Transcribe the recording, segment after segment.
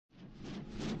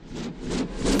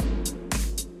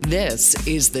This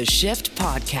is the Shift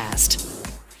Podcast.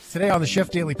 Today on the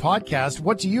Shift Daily Podcast,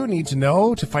 what do you need to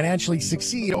know to financially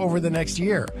succeed over the next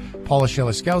year? Paula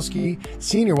Shiliskowski,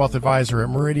 Senior Wealth Advisor at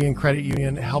Meridian Credit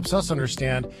Union, helps us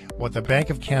understand what the Bank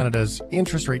of Canada's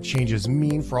interest rate changes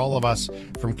mean for all of us,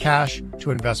 from cash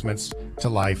to investments to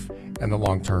life and the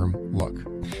long-term look.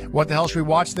 What the hell should we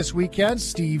watch this weekend?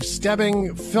 Steve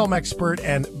Stebbing, film expert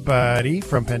and buddy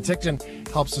from Penticton,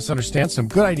 helps us understand some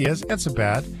good ideas and some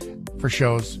bad for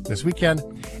shows this weekend.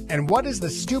 And what is the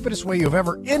stupidest way you've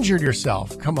ever injured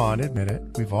yourself? Come on, admit it.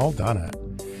 We've all done it.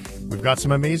 We've got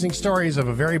some amazing stories of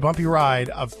a very bumpy ride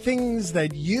of things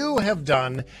that you have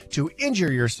done to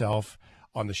injure yourself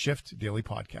on the Shift Daily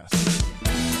Podcast.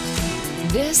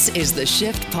 This is the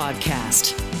Shift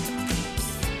Podcast.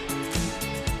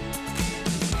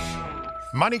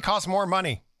 Money costs more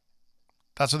money.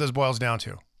 That's what this boils down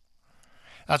to.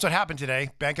 That's what happened today.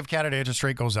 Bank of Canada interest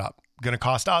rate goes up. Going to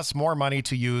cost us more money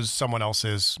to use someone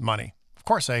else's money. Of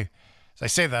course, as I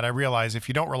say that, I realize if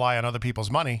you don't rely on other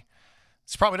people's money,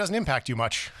 this probably doesn't impact you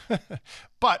much,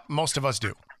 but most of us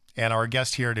do. And our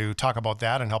guest here to talk about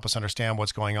that and help us understand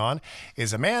what's going on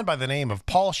is a man by the name of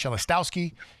Paul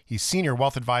Shiliskowski. He's Senior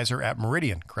Wealth Advisor at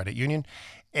Meridian Credit Union.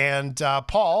 And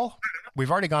Paul, we've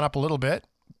already gone up a little bit.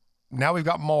 Now we've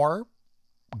got more.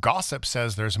 Gossip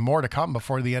says there's more to come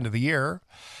before the end of the year.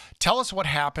 Tell us what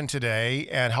happened today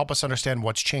and help us understand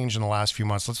what's changed in the last few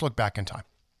months. Let's look back in time.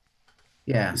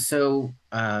 Yeah, so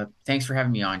thanks for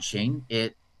having me on, Shane.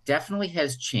 It definitely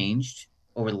has changed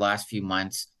over the last few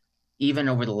months, even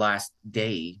over the last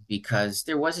day, because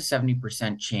there was a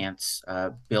 70% chance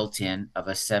built in of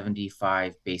a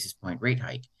 75 basis point rate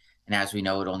hike. And as we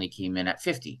know, it only came in at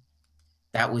 50.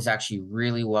 That was actually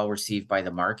really well received by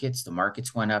the markets. The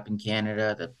markets went up in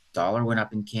Canada. The dollar went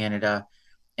up in Canada.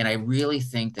 And I really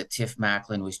think that Tiff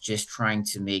Macklin was just trying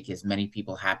to make as many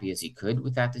people happy as he could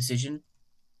with that decision.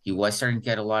 He was starting to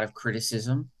get a lot of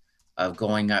criticism of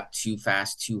going up too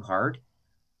fast, too hard,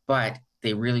 but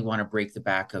they really want to break the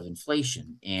back of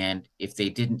inflation. And if they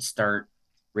didn't start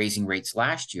raising rates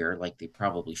last year, like they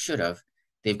probably should have,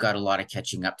 they've got a lot of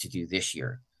catching up to do this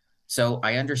year. So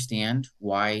I understand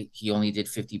why he only did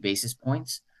 50 basis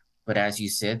points, but as you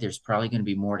said, there's probably going to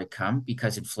be more to come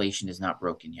because inflation is not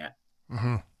broken yet.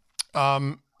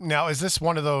 Mm-hmm. Now, is this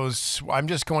one of those, I'm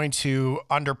just going to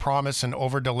under-promise and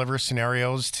over-deliver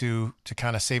scenarios to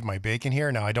kind of save my bacon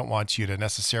here? Now, I don't want you to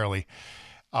necessarily,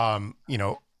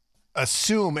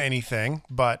 assume anything,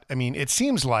 but I mean, it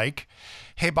seems like,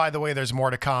 hey, by the way, there's more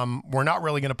to come. We're not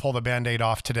really going to pull the Band-Aid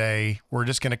off today. We're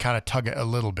just going to kind of tug it a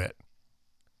little bit.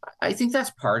 I think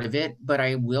that's part of it, but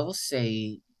I will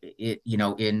say it,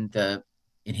 in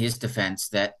his defense,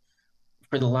 that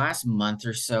for the last month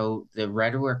or so, the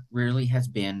rhetoric really has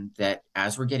been that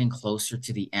as we're getting closer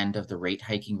to the end of the rate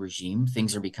hiking regime,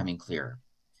 things are becoming clearer.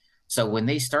 So when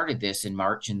they started this in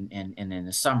March and in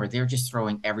the summer, they're just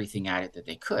throwing everything at it that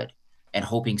they could and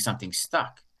hoping something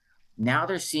stuck. Now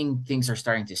they're seeing things are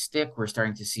starting to stick. We're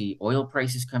starting to see oil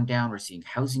prices come down. We're seeing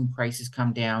housing prices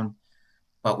come down,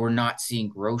 but we're not seeing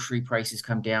grocery prices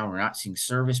come down. We're not seeing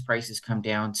service prices come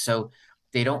down. So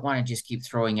they don't want to just keep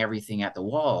throwing everything at the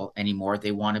wall anymore.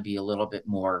 They want to be a little bit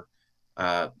more,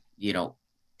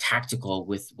 tactical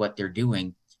with what they're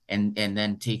doing and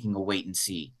then taking a wait and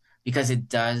see. Because it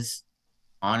does,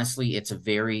 honestly, it's a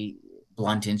very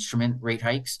blunt instrument, rate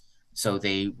hikes. So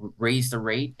they raise the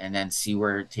rate and then see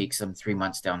where it takes them 3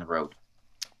 months down the road.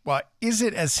 Well, is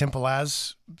it as simple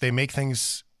as they make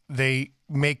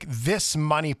this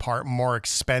money part more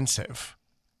expensive?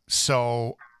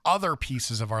 So other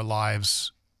pieces of our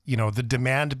lives, the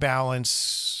demand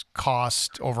balance,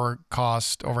 overhead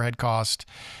cost,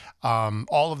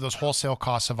 all of those wholesale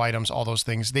costs of items, all those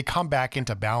things, they come back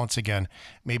into balance again.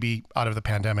 Maybe out of the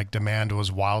pandemic, demand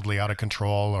was wildly out of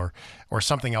control or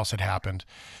something else had happened.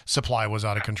 Supply was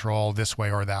out of control this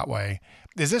way or that way.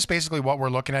 Is this basically what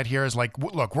we're looking at here is like,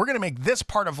 look, we're going to make this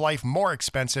part of life more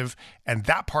expensive and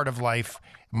that part of life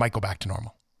might go back to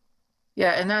normal?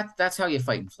 Yeah, and that's how you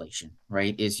fight inflation,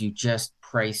 right? Is you just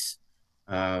price,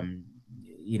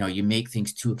 you make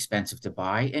things too expensive to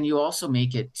buy, and you also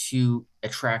make it too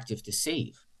attractive to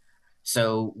save.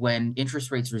 So when interest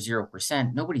rates were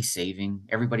 0%, nobody's saving,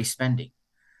 everybody's spending.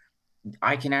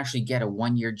 I can actually get a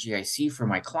 1-year GIC for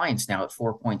my clients now at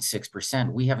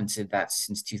 4.6%. We haven't said that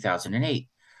since 2008.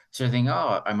 So they're thinking,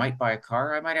 oh, I might buy a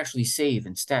car, I might actually save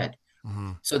instead.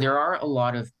 Mm-hmm. So there are a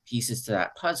lot of pieces to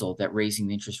that puzzle that raising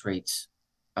the interest rates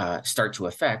start to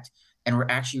affect, and we're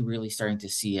actually really starting to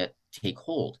see it take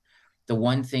hold. The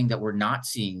one thing that we're not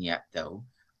seeing yet, though,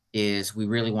 is we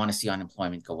really want to see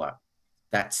unemployment go up.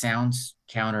 That sounds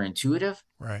counterintuitive,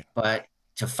 right? But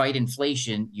to fight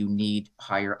inflation, you need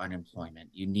higher unemployment.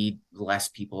 You need less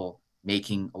people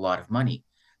making a lot of money.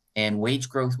 And wage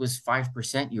growth was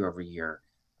 5% year over year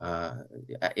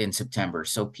in September.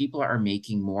 So people are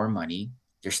making more money.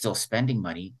 They're still spending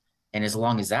money. And as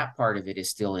long as that part of it is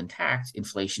still intact,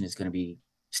 inflation is going to be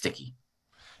sticky.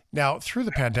 Now, through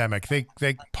the pandemic, they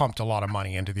pumped a lot of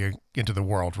money into the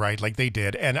world, right? Like they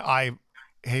did. And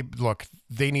hey, look,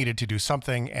 they needed to do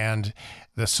something, and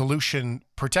the solution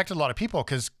protected a lot of people,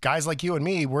 because guys like you and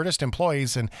me, we're just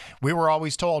employees, and we were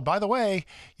always told, by the way,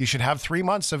 you should have 3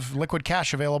 months of liquid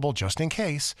cash available just in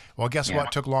case. Well, guess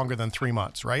what? Took longer than 3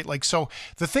 months, right? Like, so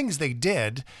the things they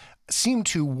did seem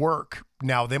to work.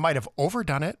 Now, they might have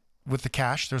overdone it with the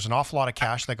cash. There's an awful lot of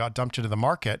cash that got dumped into the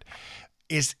market.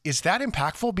 Is that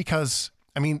impactful? Because,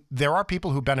 I mean, there are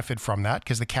people who benefit from that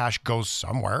because the cash goes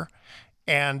somewhere,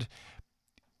 and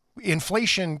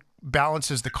inflation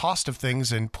balances the cost of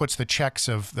things and puts the checks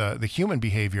of the human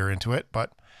behavior into it.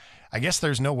 But I guess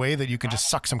there's no way that you can just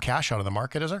suck some cash out of the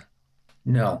market, is there?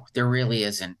 No, there really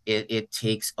isn't. It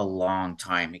takes a long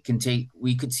time.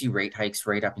 We could see rate hikes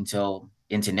right up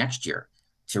into next year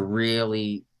to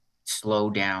really slow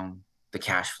down the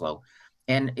cash flow.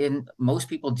 And most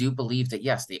people do believe that,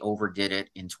 yes, they overdid it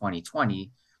in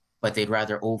 2020, but they'd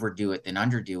rather overdo it than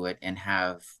underdo it and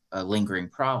have a lingering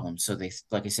problem. So they,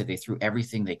 like I said, they threw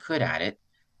everything they could at it,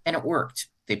 and it worked.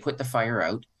 They put the fire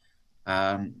out,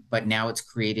 but now it's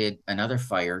created another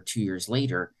fire 2 years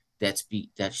later that's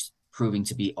proving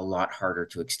to be a lot harder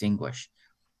to extinguish.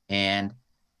 And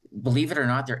believe it or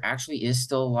not, there actually is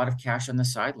still a lot of cash on the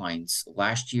sidelines.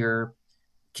 Last year,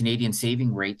 Canadian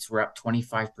saving rates were up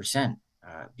 25%.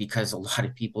 Because a lot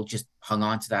of people just hung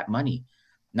on to that money.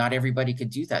 Not everybody could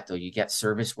do that, though. You get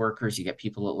service workers, you get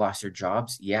people that lost their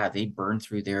jobs. Yeah, they burned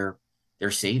through their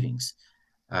savings.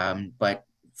 But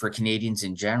for Canadians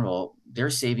in general, their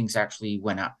savings actually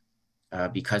went up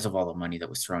because of all the money that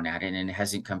was thrown at it, and it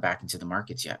hasn't come back into the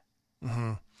markets yet.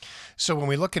 Mm-hmm. So when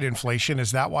we look at inflation,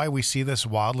 is that why we see this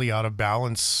wildly out of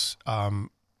balance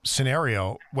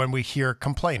scenario when we hear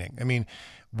complaining? I mean,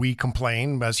 we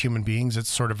complain as human beings. It's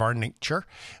sort of our nature.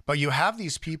 But you have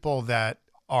these people that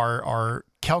are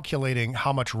calculating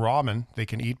how much ramen they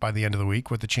can eat by the end of the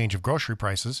week with the change of grocery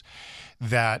prices,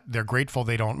 that they're grateful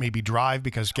they don't maybe drive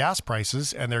because gas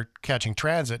prices, and they're catching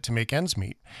transit to make ends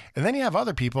meet. And then you have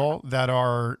other people that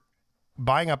are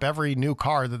buying up every new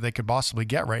car that they could possibly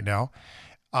get right now,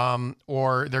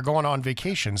 or they're going on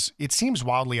vacations. It seems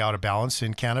wildly out of balance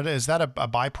in Canada. Is that a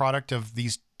byproduct of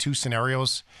these two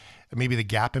scenarios? Maybe the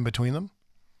gap in between them?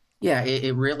 Yeah,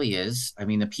 it really is. I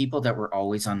mean, the people that were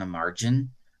always on the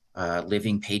margin,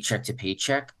 living paycheck to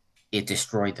paycheck, it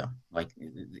destroyed them. Like,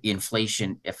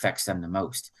 inflation affects them the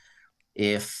most.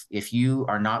 If you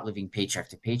are not living paycheck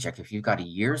to paycheck, if you've got a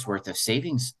year's worth of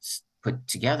savings put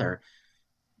together,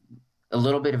 a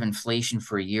little bit of inflation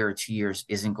for a year or 2 years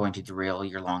isn't going to derail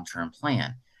your long-term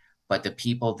plan. But the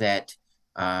people that,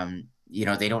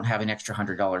 they don't have an extra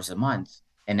 $100 a month,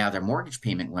 and now their mortgage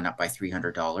payment went up by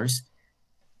 $300,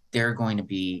 they're going to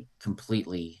be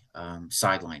completely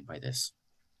sidelined by this.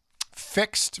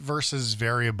 Fixed versus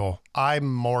variable.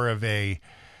 I'm more of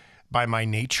by my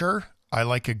nature, I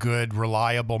like a good,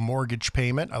 reliable mortgage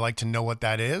payment. I like to know what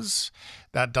that is.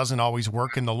 That doesn't always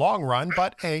work in the long run,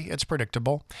 but hey, it's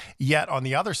predictable. Yet on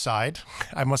the other side,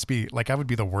 I would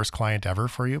be the worst client ever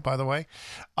for you, by the way.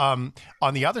 On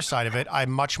the other side of it,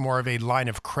 I'm much more of a line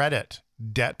of credit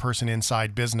debt person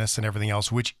inside business and everything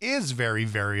else, which is very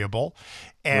variable.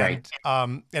 And,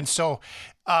 right. And so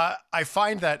I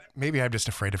find that maybe I'm just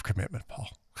afraid of commitment, Paul.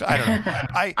 I don't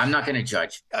know. I'm not going to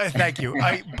judge. Thank you.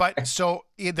 But so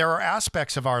there are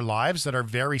aspects of our lives that are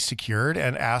very secured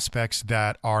and aspects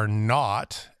that are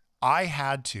not. I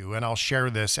had to, and I'll share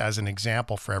this as an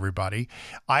example for everybody,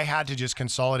 I had to just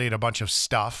consolidate a bunch of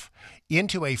stuff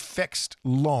into a fixed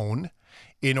loan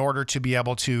in order to be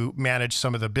able to manage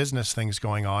some of the business things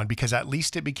going on, because at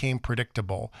least it became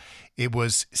predictable. It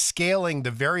was scaling, the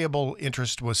variable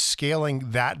interest was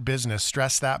scaling that business,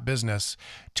 stress that business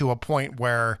to a point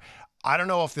where I don't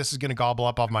know if this is going to gobble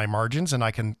up all my margins and I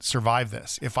can survive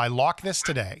this. If I lock this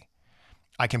today,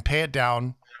 I can pay it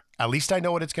down. At least I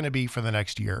know what it's going to be for the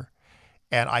next year,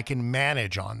 and I can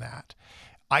manage on that.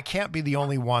 I can't be the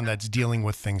only one that's dealing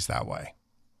with things that way.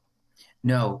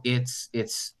 No, it's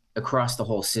across the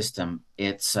whole system.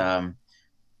 It's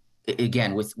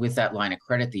again, with that line of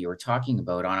credit that you were talking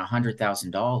about, on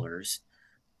 $100,000,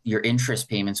 your interest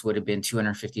payments would have been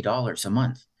 $250 a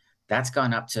month. That's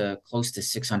gone up to close to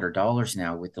 $600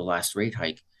 now with the last rate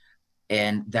hike.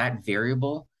 And that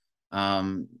variable,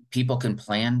 people can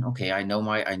plan, okay, I know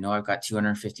I've got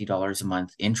 $250 a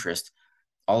month interest.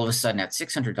 all of a sudden at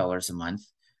 $600 a month,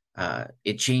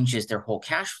 it changes their whole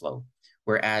cash flow.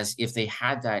 Whereas if they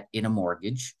had that in a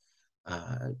mortgage,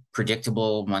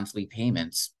 predictable monthly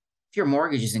payments, if your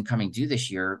mortgage isn't coming due this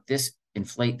year,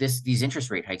 these interest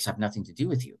rate hikes have nothing to do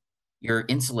with you. You're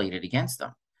insulated against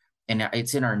them. And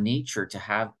it's in our nature to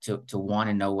have to want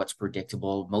to know what's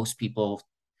predictable. Most people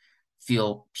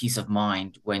feel peace of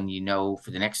mind when you know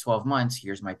for the next 12 months,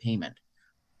 here's my payment.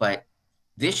 But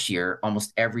this year,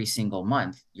 almost every single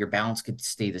month, your balance could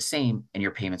stay the same and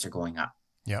your payments are going up.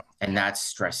 Yep. And that's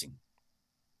stressing.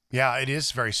 Yeah, it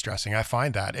is very stressing. I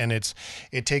find that. And it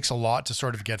takes a lot to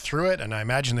sort of get through it. And I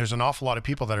imagine there's an awful lot of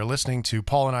people that are listening to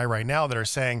Paul and I right now that are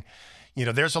saying, you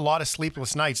know, there's a lot of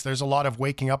sleepless nights. There's a lot of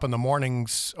waking up in the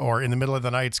mornings or in the middle of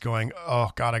the nights going,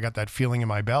 oh God, I got that feeling in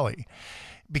my belly.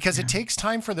 Because it takes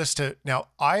time for this to, now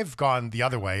I've gone the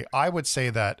other way. I would say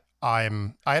that I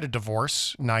had a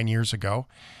divorce 9 years ago.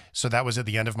 So that was at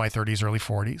the end of my 30s, early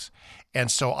 40s.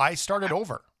 And so I started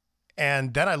over.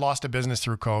 And then I lost a business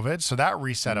through COVID. So that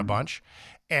reset a bunch.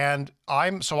 And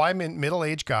I'm a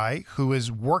middle-aged guy who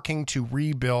is working to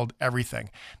rebuild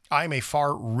everything. I'm a far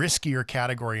riskier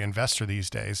category investor these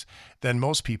days than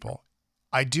most people.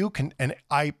 I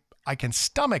can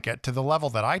stomach it to the level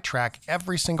that I track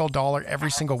every single dollar,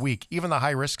 every single week, even the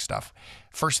high risk stuff.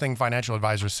 First thing financial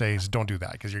advisors say is don't do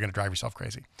that because you're going to drive yourself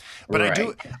crazy. But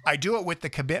right. I do it with the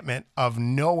commitment of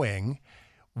knowing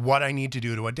what I need to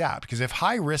do to adapt. Because if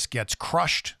high risk gets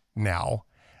crushed now,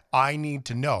 I need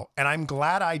to know. And I'm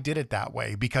glad I did it that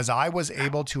way because I was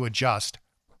able to adjust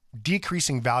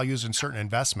decreasing values in certain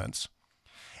investments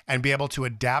and be able to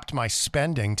adapt my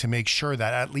spending to make sure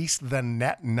that at least the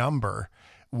net number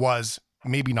was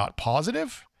maybe not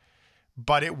positive,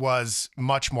 but it was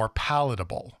much more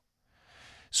palatable.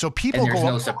 So people and there's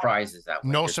no surprises that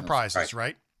way. No surprises,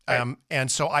 right? And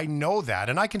so I know that,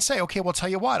 and I can say, okay, well, tell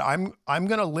you what, I'm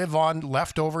going to live on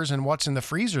leftovers and what's in the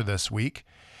freezer this week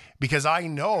because I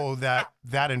know that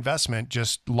that investment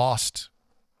just lost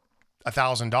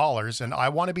 $1,000 and I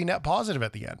want to be net positive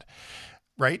at the end.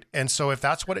 Right. And so if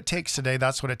that's what it takes today,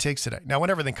 that's what it takes today. Now, when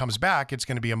everything comes back, it's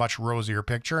going to be a much rosier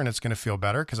picture and it's going to feel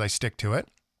better because I stick to it.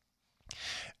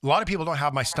 A lot of people don't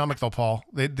have my stomach though, Paul.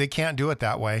 They can't do it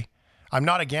that way. I'm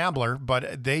not a gambler,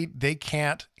 but they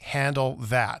can't handle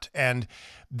that. And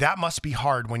that must be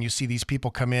hard when you see these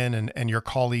people come in and your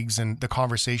colleagues and the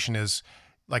conversation is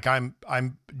like, I'm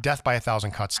death by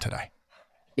 1,000 cuts today.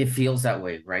 It feels that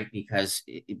way, right? Because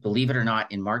believe it or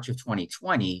not, in March of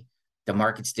 2020, the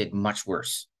markets did much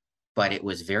worse, but it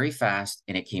was very fast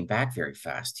and it came back very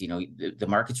fast. You know, the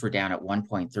markets were down at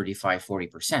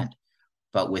 1.35-40%,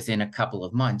 but within a couple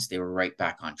of months, they were right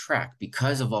back on track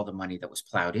because of all the money that was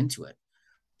plowed into it.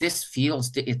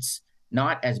 It's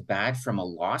not as bad from a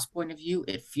loss point of view.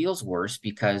 It feels worse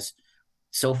because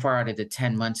so far out of the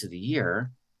 10 months of the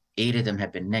year, 8 of them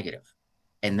have been negative.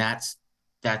 And that's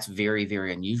very,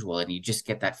 very unusual. And you just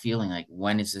get that feeling like,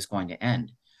 when is this going to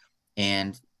end?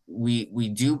 And we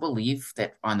do believe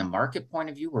that on the market point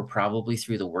of view, we're probably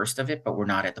through the worst of it, but we're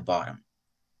not at the bottom.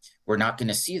 We're not going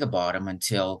to see the bottom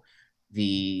until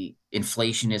the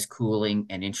inflation is cooling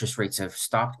and interest rates have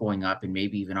stopped going up and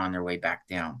maybe even on their way back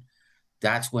down.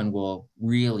 That's when we'll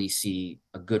really see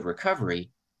a good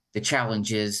recovery. The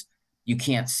challenge is you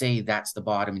can't say that's the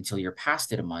bottom until you're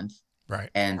past it a month. Right.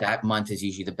 And that month is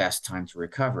usually the best time to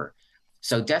recover.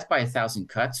 So death by 1,000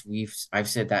 cuts, I've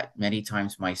said that many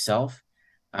times myself.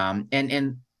 One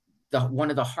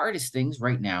of the hardest things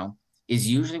right now is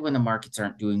usually when the markets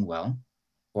aren't doing well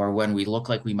or when we look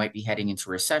like we might be heading into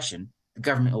recession, the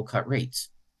government will cut rates.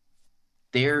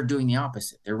 They're doing the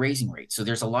opposite. They're raising rates. So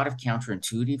there's a lot of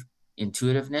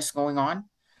intuitiveness going on.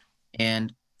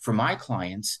 And for my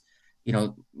clients, you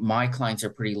know, my clients are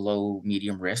pretty low,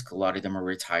 medium risk. A lot of them are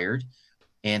retired.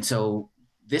 And so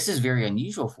this is very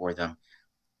unusual for them.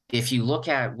 If you look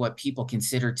at what people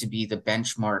consider to be the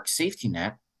benchmark safety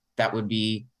net, that would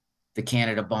be the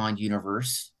Canada bond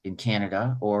universe in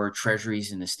Canada or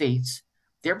treasuries in the States.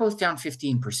 They're both down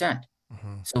 15%.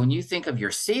 Mm-hmm. So when you think of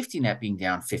your safety net being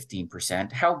down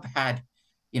 15%, how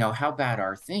bad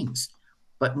are things?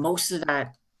 But most of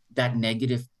that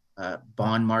negative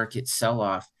bond market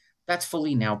sell-off, that's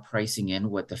fully now pricing in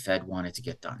what the Fed wanted to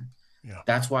get done. Yeah.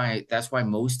 That's why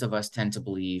most of us tend to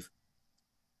believe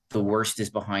the worst is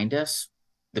behind us.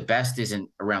 The best isn't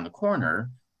around the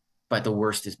corner, but the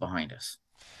worst is behind us.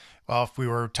 Well, if we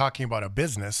were talking about a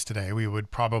business today, we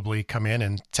would probably come in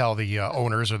and tell the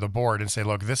owners or the board and say,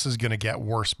 look, this is going to get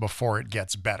worse before it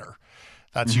gets better.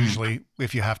 That's usually,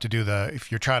 if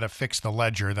you're trying to fix the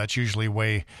ledger, that's usually the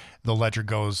way the ledger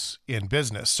goes in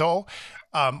business. So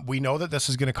we know that this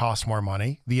is going to cost more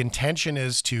money. The intention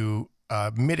is to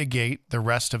mitigate the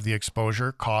rest of the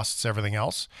exposure, costs, everything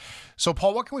else. So,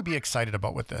 Paul, what can we be excited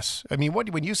about with this? I mean,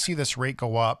 when you see this rate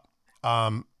go up,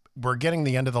 we're getting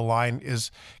the end of the line.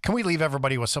 Can we leave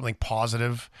everybody with something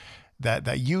positive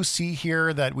that you see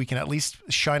here that we can at least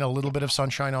shine a little bit of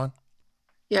sunshine on?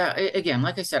 Yeah, again,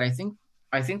 like I said, I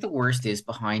think the worst is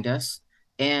behind us.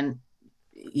 And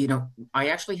I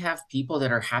actually have people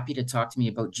that are happy to talk to me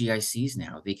about GICs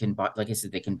now. They can buy, like I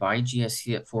said, they can buy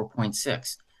GIC at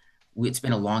 4.6. It's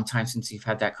been a long time since we've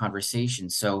had that conversation.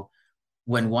 So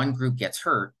when one group gets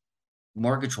hurt,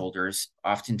 mortgage holders,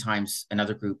 oftentimes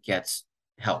another group gets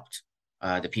helped,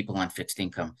 the people on fixed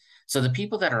income. So the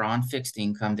people that are on fixed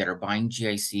income that are buying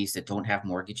GICs that don't have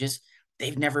mortgages,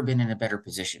 they've never been in a better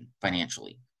position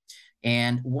financially.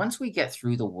 And once we get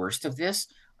through the worst of this,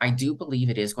 I do believe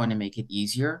it is going to make it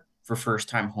easier for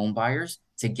first-time home buyers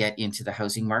to get into the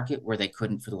housing market where they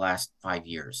couldn't for the last 5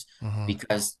 years,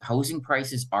 because housing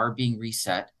prices are being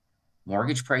reset,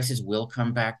 mortgage prices will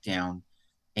come back down,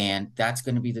 and that's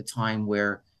going to be the time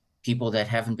where people that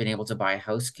haven't been able to buy a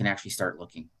house can actually start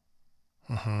looking.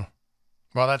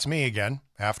 Well, that's me again,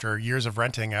 after years of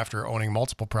renting, after owning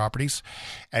multiple properties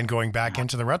and going back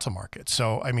into the rental market.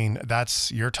 So, I mean,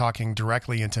 you're talking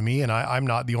directly into me, and I'm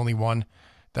not the only one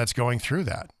that's going through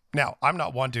that. Now, I'm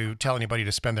not one to tell anybody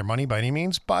to spend their money by any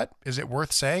means, but is it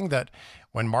worth saying that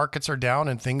when markets are down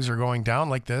and things are going down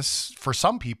like this, for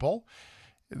some people,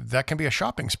 that can be a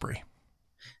shopping spree?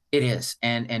 It is.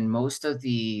 And most of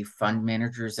the fund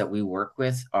managers that we work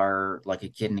with are like a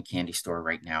kid in a candy store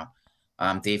right now.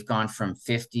 They've gone from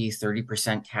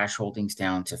 30% cash holdings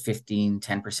down to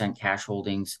 10% cash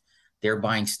holdings. They're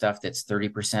buying stuff that's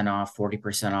 30% off,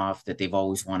 40% off that they've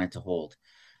always wanted to hold.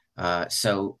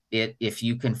 So if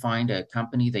you can find a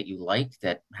company that you like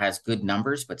that has good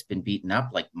numbers but's been beaten up,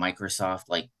 like Microsoft,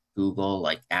 like Google,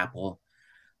 like Apple,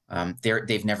 they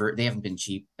haven't been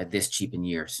this cheap in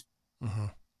years.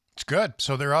 It's good.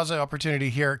 So there is an opportunity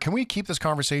here. Can we keep this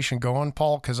conversation going,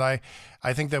 Paul? Because I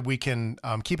think that we can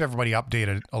keep everybody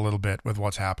updated a little bit with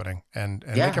what's happening and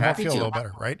Yeah, make everyone happy feel a to. little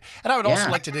better, right? And I would also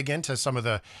Yeah. like to dig into some of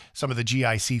the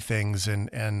GIC things,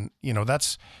 and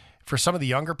that's for some of the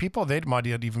younger people. They might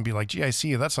even be like,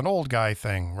 GIC, that's an old guy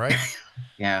thing, right?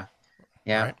 Yeah.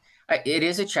 Yeah. Right. It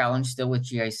is a challenge still with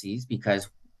GICs because,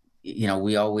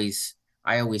 I always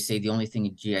say the only thing a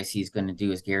GIC is going to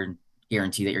do is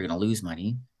guarantee that you're going to lose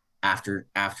money after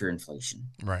inflation,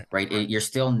 Right. right? You're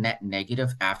still net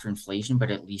negative after inflation, but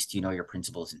at least your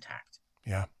principal is intact.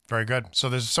 Yeah, very good. So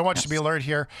there's so much to be learned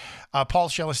here. Paul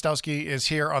Shelistowski is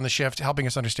here on the shift, helping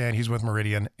us understand. He's with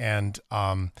Meridian, and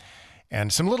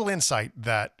some little insight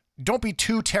that don't be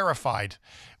too terrified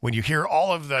when you hear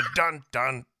all of the dun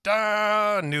dun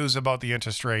dun news about the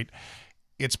interest rate.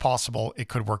 It's possible it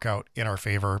could work out in our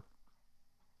favor.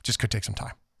 Just could take some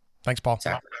time. Thanks, Paul.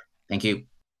 Exactly. Thank you.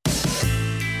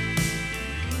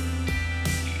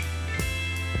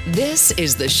 This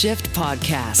is the Shift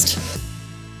Podcast.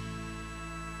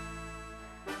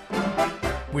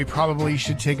 We probably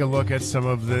should take a look at some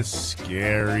of the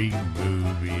scary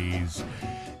movies.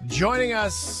 Joining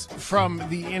us from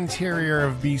the interior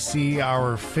of BC,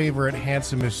 our favorite,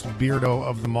 handsomest beardo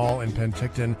of them all in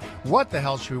Penticton. What the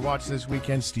hell should we watch this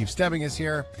weekend? Steve Stebbing is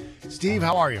here. Steve,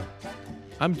 how are you?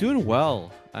 I'm doing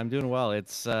well.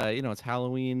 It's it's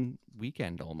Halloween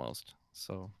weekend almost.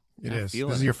 So It yeah, is. feeling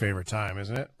This is it. your favorite time,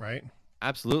 isn't it? Right?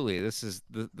 Absolutely. This is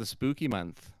the spooky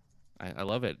month. I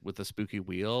love it with the spooky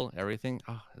wheel, everything.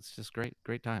 Oh, it's just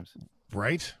great times.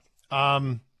 Right.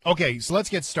 Okay, so let's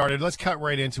get started. Let's cut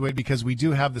right into it because we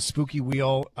do have the spooky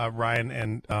wheel. Ryan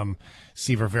and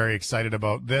Steve are very excited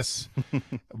about this.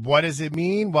 What does it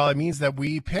mean? Well, it means that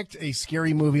we picked a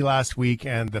scary movie last week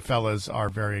and the fellas are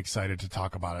very excited to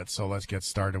talk about it. So let's get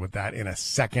started with that in a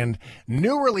second.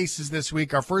 New releases this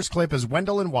week. Our first clip is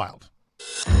Wendell and Wild.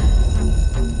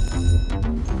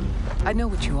 I know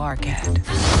what you are, Cat.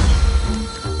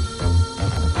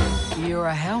 You're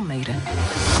a Hell Maiden.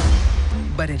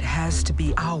 But it has to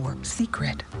be our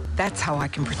secret. That's how I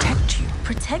can protect you.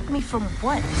 Protect me from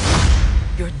what?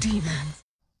 Your demons.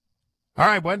 All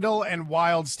right, Wendell and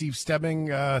Wild, Steve Stebbing.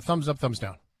 Thumbs up, thumbs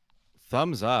down.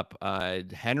 Thumbs up.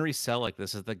 Henry Selick.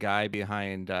 This is the guy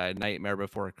behind Nightmare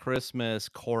Before Christmas,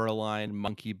 Coraline,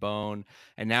 Monkey Bone,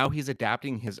 and now he's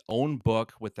adapting his own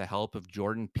book with the help of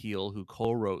Jordan Peele, who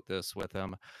co-wrote this with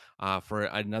him, for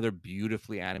another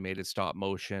beautifully animated stop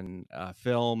motion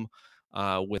film.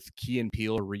 With Key and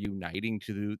Peele reuniting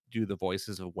to do the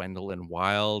voices of Wendell and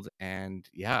Wild, and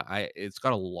yeah, it's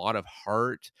got a lot of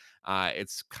heart.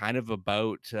 It's kind of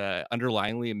about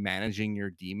underlyingly managing your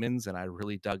demons, and I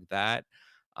really dug that.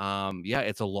 Yeah,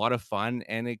 it's a lot of fun,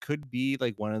 and it could be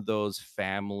like one of those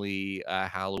family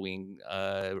Halloween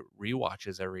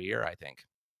rewatches every year, I think.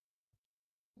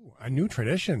 A new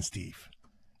tradition, Steve.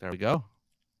 There we go.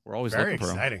 We're always Very looking for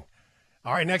them. exciting.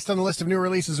 All right, next on the list of new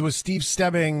releases with Steve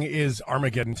Stebbing is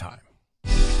Armageddon Time.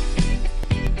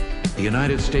 The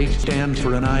United States stands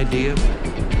for an idea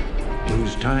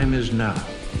whose time is now.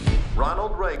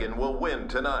 Ronald Reagan will win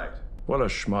tonight. What a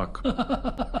schmuck.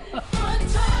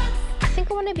 I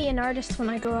think I want to be an artist when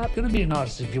I grow up. You're gonna be an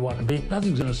artist if you want to be.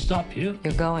 Nothing's gonna stop you.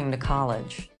 You're going to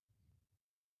college.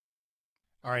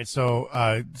 All right,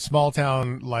 so small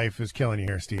town life is killing you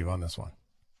here, Steve, on this one.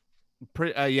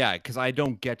 Yeah, because I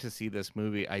don't get to see this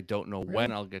movie. I don't know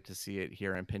when I'll get to see it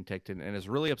here in Penticton, and it's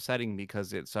really upsetting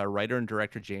because it's writer and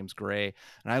director James Gray,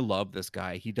 and I love this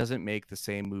guy. He doesn't make the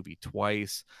same movie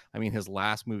twice. I mean, his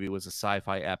last movie was a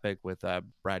sci-fi epic with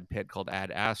Brad Pitt called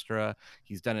Ad Astra.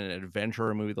 He's done an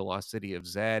adventure movie, The Lost City of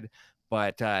Zed.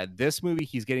 But this movie,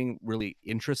 he's getting really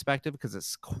introspective because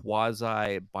it's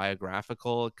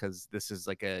quasi-biographical, because this is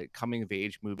like a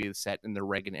coming-of-age movie set in the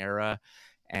Reagan era,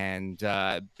 and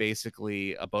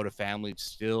basically about a family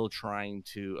still trying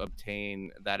to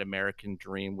obtain that American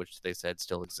dream, which they said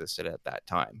still existed at that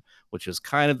time, which is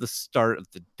kind of the start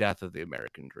of the death of the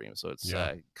American dream. So it's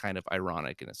kind of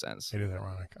ironic in a sense. It is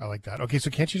ironic. I like that. Okay, so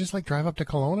can't you just like drive up to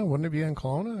Kelowna? Wouldn't it be in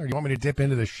Kelowna? Or do you want me to dip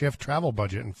into the shift travel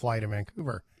budget and fly to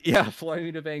Vancouver? Yeah, fly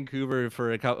me to Vancouver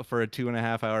for a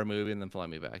 2.5 hour movie and then fly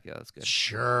me back. Yeah, that's good.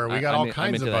 Sure, we got all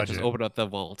kinds of budget. Just open up the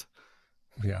vault.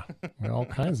 Yeah, all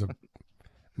kinds of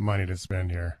money to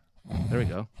spend here. There we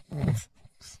go.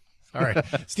 All right.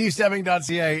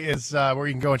 SteveStebbing.ca is where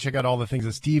you can go and check out all the things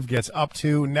that Steve gets up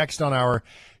to. Next on our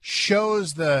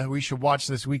shows, we should watch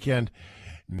this weekend.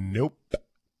 Nope.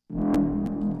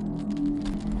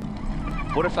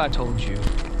 What if I told you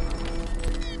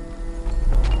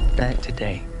that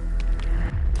today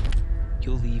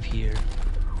you'll leave here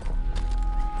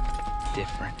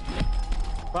different?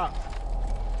 Pops.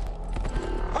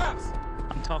 Pops!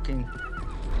 I'm talking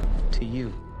to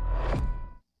you.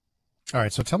 All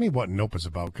right, so tell me what Nope is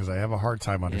about, because I have a hard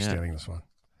time understanding this one.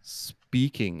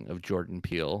 Speaking of Jordan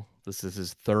Peele, this is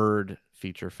his third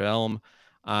feature film.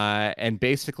 And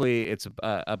basically it's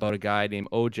about a guy named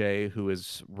OJ who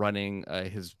is running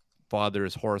his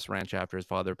father's horse ranch after his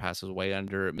father passes away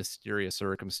under mysterious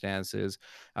circumstances,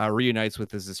 reunites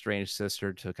with his estranged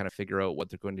sister to kind of figure out what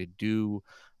they're going to do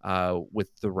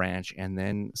with the ranch. And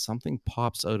then something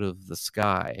pops out of the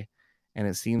sky, and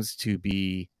it seems to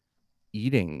be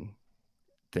eating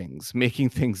things, making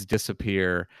things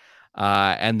disappear.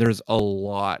 And there's a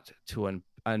lot to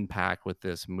unpack with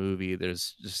this movie.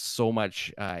 There's just so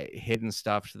much hidden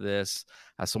stuff to this,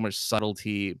 so much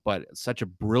subtlety, but such a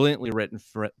brilliantly written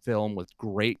film with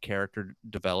great character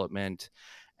development,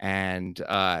 and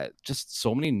just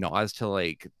so many nods to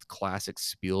like classic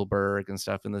Spielberg and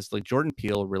stuff in this. Like Jordan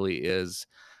Peele really is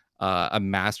a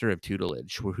master of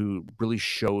tutelage who really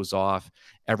shows off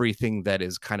everything that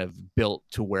is kind of built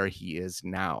to where he is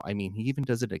now. I mean, he even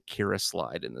does an Akira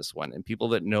slide in this one, and people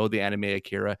that know the anime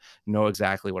Akira know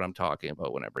exactly what I'm talking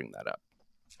about when I bring that up.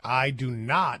 I do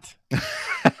not.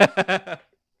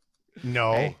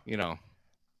 No. Hey, you know,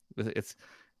 it's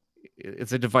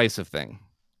a divisive thing.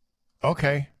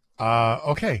 Okay.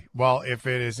 Okay. Well, if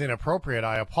it is inappropriate,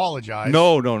 I apologize.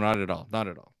 No, not at all. Not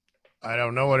at all. I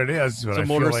don't know what it is, but it's a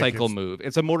motorcycle move.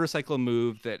 It's a motorcycle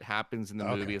move that happens in the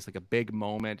movie. It's like a big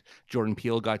moment. Jordan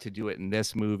Peele got to do it in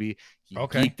this movie. He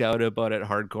geeked out about it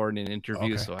hardcore in an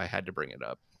interview, so I had to bring it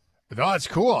up. But no, it's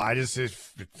cool. It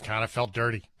kind of felt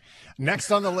dirty. Next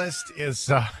on the list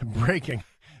is Breaking.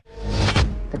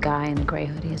 The guy in the gray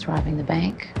hoodie is robbing the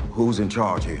bank. Who's in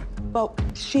charge here? Well,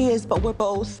 she is, but we're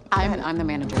both. I'm the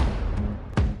manager.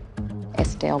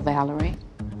 Estelle Valerie.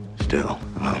 Still,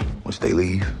 once they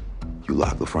leave, you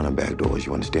lock the front and back doors,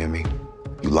 you understand me?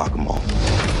 You lock them all.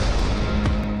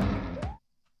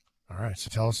 All right, so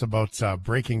tell us about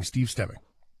Breaking, Steve Stebbing.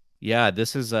 Yeah,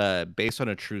 this is based on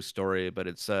a true story, but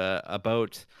it's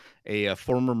about a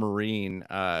former Marine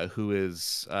who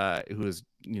is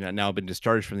now been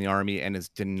discharged from the Army and is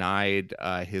denied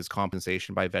his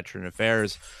compensation by Veteran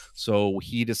Affairs. So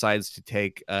he decides to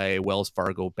take a Wells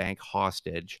Fargo bank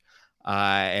hostage.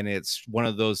 And it's one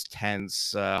of those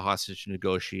tense hostage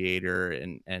negotiator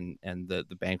and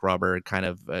the bank robber kind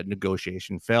of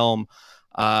negotiation film.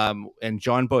 And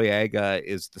John Boyega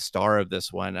is the star of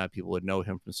this one. People would know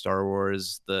him from Star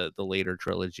Wars, the later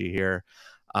trilogy here.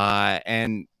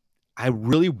 And I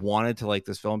really wanted to like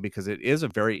this film because it is a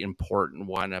very important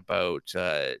one about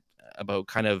about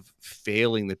kind of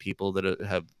failing the people that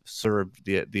have served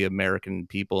the American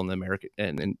people and the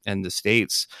American and the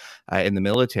states in the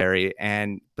military,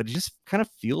 but it just kind of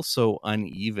feels so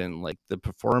uneven. Like the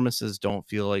performances don't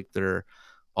feel like they're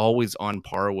always on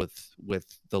par with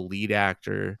the lead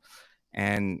actor,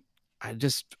 and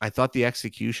I thought the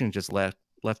execution just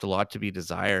left a lot to be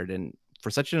desired. And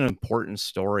for such an important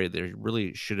story, there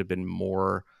really should have been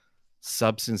more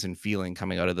substance and feeling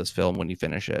coming out of this film when you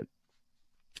finish it.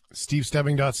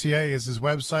 SteveStebbing.ca is his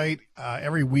website.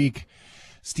 Every week,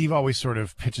 Steve always sort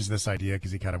of pitches this idea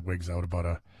because he kind of wigs out about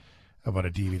a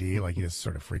DVD, like he just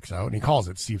sort of freaks out, and he calls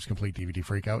it Steve's Complete DVD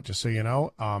Freakout, just so you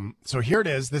know. So here it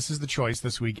is. This is the choice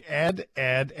this week: Ed,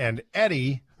 and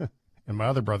Eddie, and my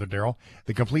other brother Daryl,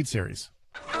 the complete series.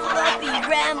 Fluffy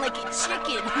ran like a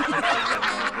chicken.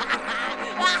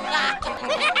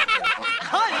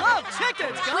 I love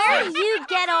chickens, guys! Where do you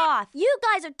get off? You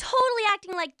guys are totally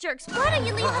acting like jerks. Why don't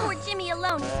you leave poor Jimmy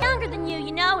alone? He's younger than you,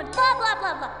 you know, and blah, blah,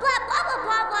 blah, blah, blah, blah, blah, blah,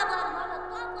 blah, blah, blah,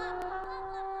 blah,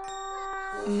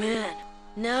 blah. Man,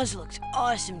 Naz looks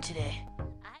awesome today.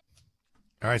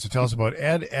 All right, so tell us about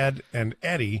Ed, and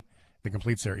Eddie, the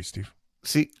complete series, Steve.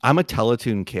 See, I'm a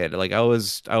Teletoon kid. Like I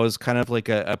was kind of like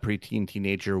a preteen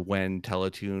teenager when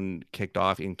Teletoon kicked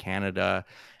off in Canada.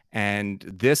 And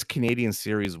this Canadian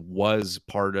series was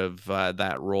part of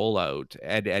that rollout,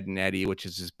 Ed, and Eddie, which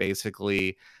is just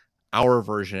basically our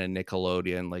version of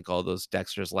Nickelodeon, like all those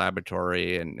Dexter's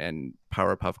Laboratory and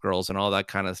Powerpuff Girls and all that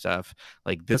kind of stuff.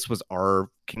 Like this was our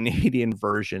Canadian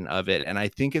version of it. And I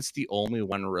think it's the only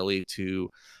one really to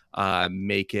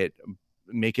make it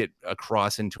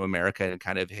across into America and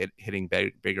kind of hitting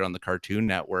bigger on the Cartoon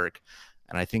Network.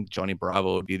 And I think Johnny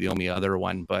Bravo would be the only other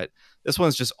one, but this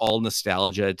one's just all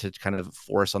nostalgia to kind of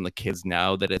force on the kids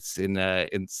now that it's in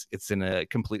a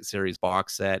complete series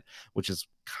box set, which is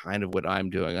kind of what I'm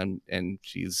doing. And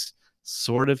she's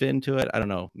sort of into it. I don't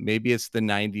know. Maybe it's the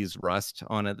 90s rust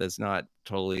on it that's not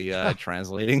totally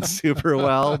translating super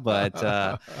well, but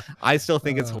I still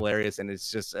think it's hilarious, and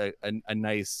it's just a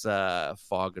nice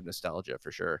fog of nostalgia for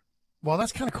sure. Well,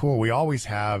 that's kind of cool.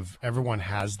 Everyone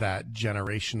has that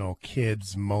generational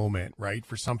kids moment, right?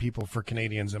 For some people, for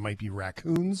Canadians, it might be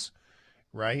raccoons,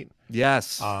 right?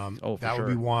 Yes. That would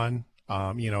be one,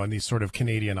 and these sort of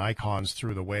Canadian icons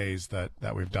through the ways that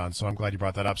we've done. So I'm glad you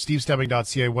brought that up.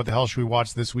 SteveStebbing.ca, what the hell should we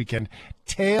watch this weekend?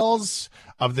 Tales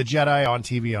of the Jedi on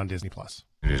TV on Disney+.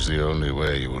 It is the only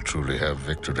way you will truly have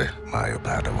victory, my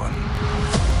Padawan.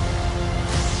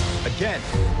 Again.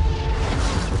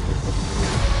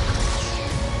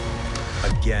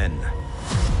 Again.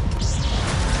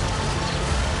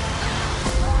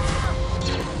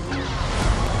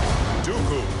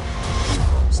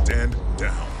 Dooku, stand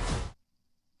down.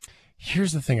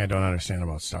 Here's the thing I don't understand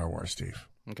about Star Wars, Steve.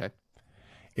 Okay.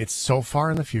 It's so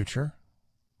far in the future.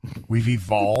 We've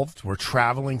evolved. We're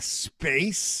traveling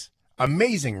space.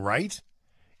 Amazing, right?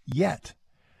 Yet,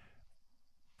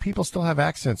 people still have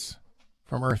accents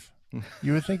from Earth.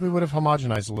 You would think we would have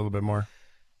homogenized a little bit more.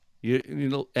 You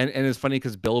know, and it's funny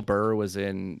because Bill Burr was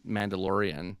in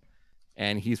Mandalorian,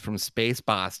 and he's from Space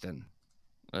Boston,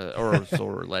 or so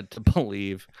we're led to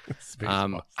believe.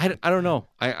 I don't know.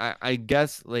 I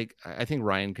guess like I think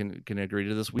Ryan can agree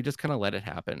to this. We just kind of let it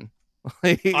happen.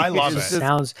 I love it.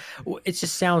 It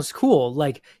just sounds cool.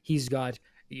 Like he's got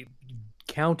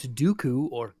Count Dooku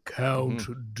or Count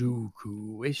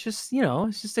Dooku. It's just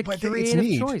it's just a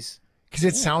creative choice. Because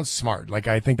it sounds smart. Like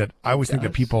I always think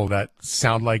that people that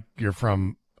sound like you're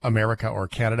from America or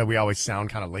Canada, we always sound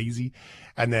kind of lazy.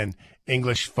 And then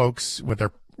English folks with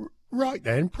their right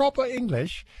then proper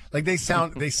English, like they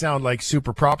sound like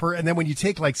super proper. And then when you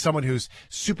take like someone who's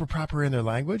super proper in their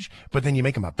language, but then you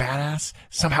make them a badass,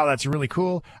 somehow that's really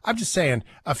cool. I'm just saying,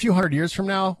 a few hundred years from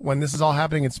now, when this is all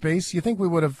happening in space, you think we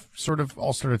would have sort of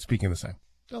all started speaking the same?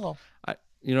 Hello.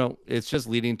 It's just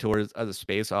leading towards the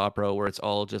space opera where it's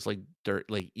all just like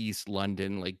East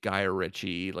London, like Guy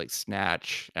Ritchie, like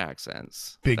Snatch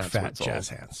accents. Big fat jazz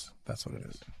hands. That's what it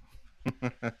is.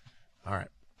 All right.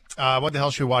 What the hell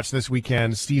should we watch this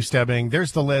weekend? Steve Stebbing.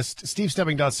 There's the list.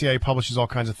 SteveStebbing.ca publishes all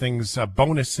kinds of things,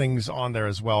 bonus things on there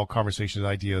as well, conversations,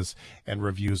 ideas, and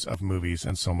reviews of movies,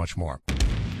 and so much more.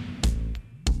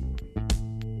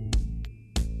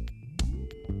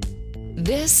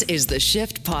 This is the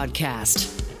Shift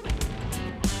Podcast.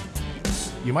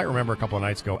 You might remember a couple of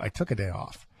nights ago, I took a day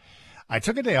off. I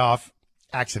took a day off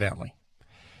accidentally.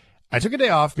 I took a day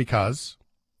off because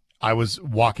I was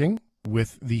walking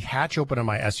with the hatch open on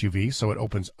my SUV, so it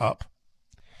opens up.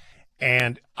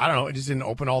 And I don't know, it just didn't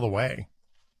open all the way.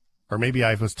 Or maybe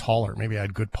I was taller. Maybe I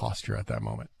had good posture at that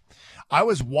moment. I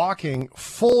was walking,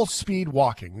 full speed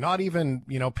walking, not even,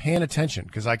 paying attention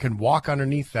because I could walk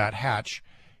underneath that hatch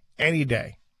any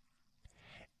day.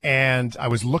 And I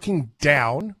was looking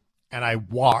down and I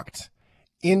walked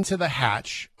into the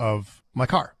hatch of my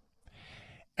car.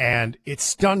 And it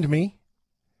stunned me.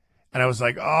 And I was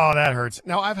like, oh, that hurts.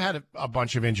 Now, I've had a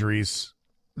bunch of injuries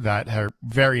that are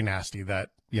very nasty that,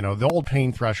 the old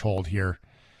pain threshold here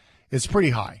is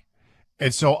pretty high.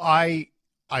 And so I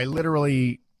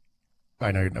literally...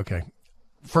 I know. Okay.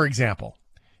 For example,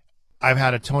 I've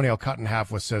had a toenail cut in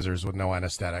half with scissors with no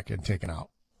anesthetic and taken out.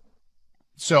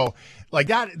 So like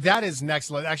that is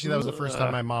next. Actually, that was the first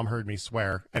time my mom heard me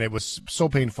swear, and it was so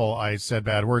painful. I said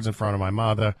bad words in front of my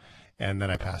mother, and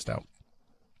then I passed out.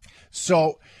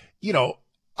 So,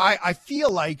 I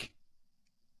feel like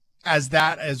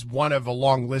as one of a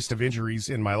long list of injuries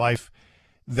in my life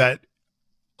that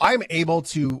I'm able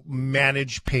to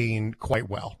manage pain quite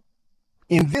well.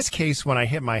 In this case, when I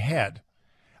hit my head,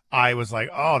 I was like,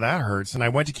 oh, that hurts. And I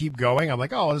went to keep going. I'm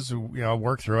like, oh, this is,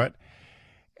 work through it.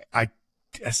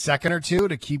 A second or two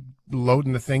to keep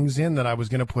loading the things in that I was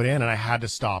going to put in, and I had to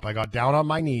stop. I got down on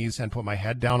my knees and put my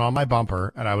head down on my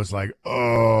bumper, and I was like,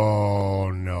 oh,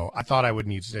 no. I thought I would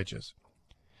need stitches.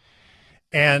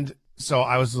 And so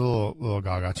I was a little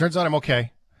gaga. Turns out I'm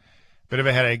okay. Bit of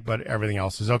a headache, but everything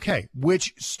else is okay,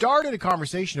 which started a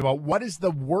conversation about what is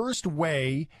the worst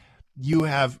way you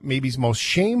have, maybe most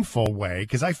shameful way,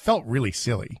 because I felt really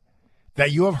silly,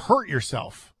 that you have hurt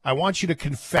yourself. I want you to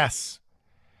confess.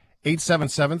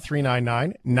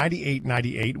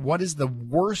 877-399-9898. What is the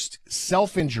worst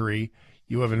self-injury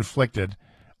you have inflicted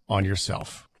on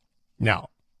yourself? Now,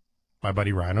 my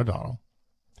buddy Ryan O'Donnell,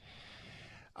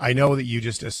 I know that you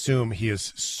just assume he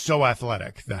is so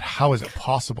athletic that how is it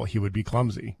possible he would be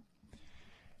clumsy?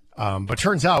 But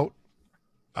turns out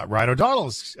Ryan O'Donnell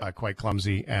is quite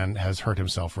clumsy and has hurt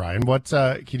himself. Ryan, what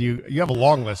you have a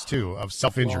long list too of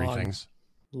self-injury things.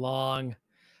 Long.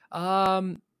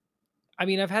 I've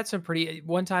had some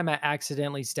one time I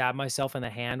accidentally stabbed myself in the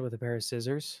hand with a pair of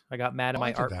scissors. I got mad at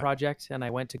my art project and I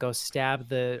went to go stab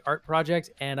the art project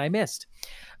and I missed.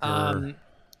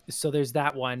 So there's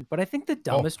that one, but I think the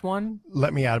dumbest one.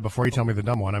 Let me add, before you tell me the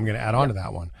dumb one, I'm going to add on to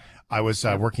that one. I was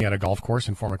working at a golf course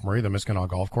in Fort McMurray, the Miskinaw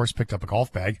golf course, picked up a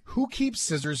golf bag. Who keeps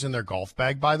scissors in their golf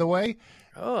bag, by the way?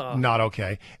 Oh. Not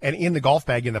okay. And in the golf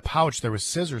bag, in the pouch, there was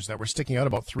scissors that were sticking out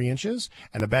about 3 inches,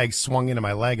 and the bag swung into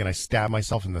my leg, and I stabbed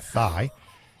myself in the thigh.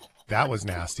 That was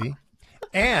nasty.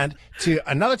 And to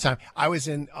another time, I was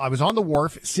on the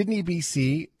wharf, Sydney,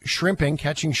 BC, shrimping,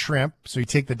 catching shrimp. So you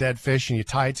take the dead fish and you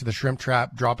tie it to the shrimp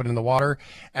trap, drop it in the water.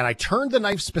 And I turned the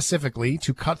knife specifically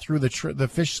to cut through the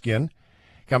fish skin.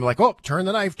 I'm like, oh, turn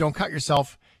the knife. Don't cut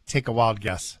yourself. Take a wild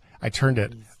guess. I turned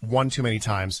it one too many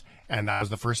times. And that was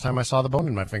the first time I saw the bone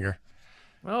in my finger.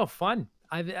 Oh, fun.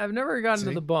 I've never gotten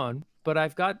to the bone, but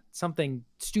I've got something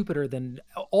stupider than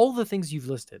all the things you've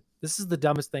listed. This is the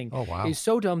dumbest thing. Oh, wow. It's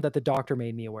so dumb that the doctor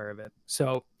made me aware of it.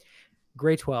 So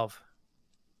grade 12,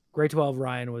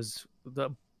 Ryan was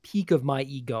the peak of my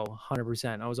ego,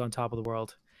 100%. I was on top of the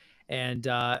world. And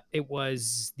it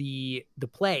was the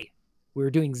play. We were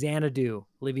doing Xanadu,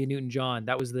 Olivia Newton-John.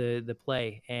 That was the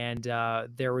play. And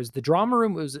there was the drama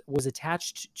room was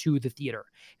attached to the theater.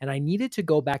 And I needed to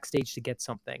go backstage to get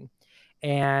something.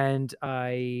 And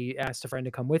I asked a friend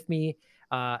to come with me.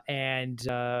 And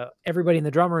everybody in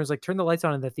the drama room was like, turn the lights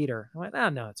on in the theater. I went,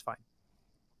 no, it's fine.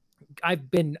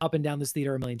 I've been up and down this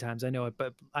theater a million times. I know it,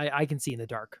 but I can see in the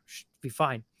dark. Should be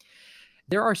fine.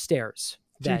 There are stairs.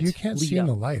 Dude, you can't see in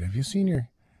the light. Have you seen your...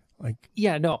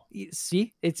 Yeah, no.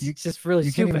 See, it's just really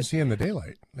stupid. You can't even see in the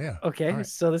daylight. Yeah. Okay, right.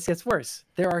 So this gets worse.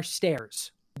 There are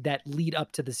stairs that lead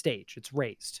up to the stage. It's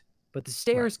raised, but the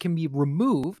stairs can be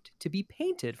removed to be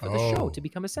painted for the show to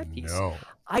become a set piece. No.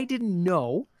 I didn't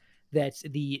know that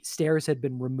the stairs had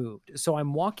been removed, so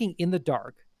I'm walking in the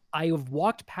dark. I have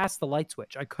walked past the light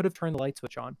switch. I could have turned the light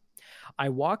switch on. I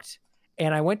walked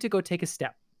and I went to go take a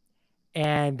step,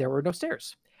 and there were no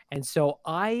stairs, and so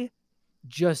I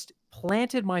just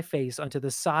planted my face onto the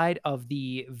side of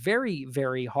the very,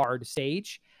 very hard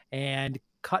stage and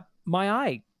cut my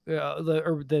eye,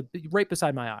 the right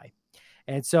beside my eye.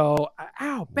 And so,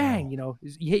 ow, bang, you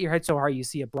hit your head so hard, you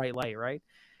see a bright light, right?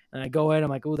 And I go in, I'm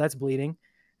like, oh, that's bleeding.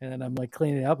 And then I'm like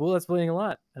cleaning it up. Oh, that's bleeding a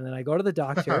lot. And then I go to the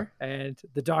doctor and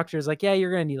the doctor's like, yeah,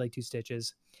 you're going to need like 2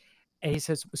 stitches. And he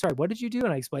says, sorry, what did you do?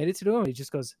 And I explained it to him. And he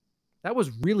just goes, that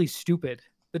was really stupid.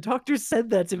 The doctor said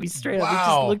that to me straight up. He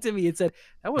just looked at me and said,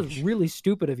 that was really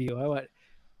stupid of you. I went,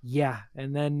 yeah.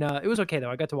 And then it was okay, though.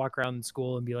 I got to walk around in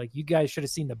school and be like, you guys should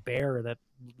have seen the bear that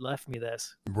left me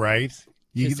this. Right.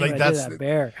 You like that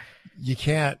bear. You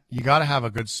can't. You got to have a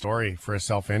good story for a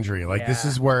self-injury. Like this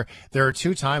is where there are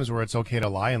 2 times where it's okay to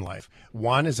lie in life.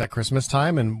 One is at Christmas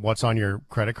time and what's on your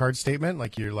credit card statement.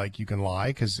 Like you can lie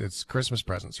because it's Christmas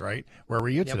presents, right? Where were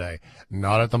you today?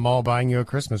 Not at the mall buying you a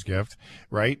Christmas gift,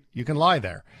 right? You can lie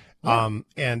there. Yeah.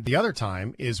 And the other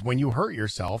time is when you hurt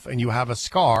yourself and you have a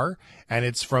scar and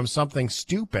it's from something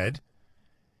stupid,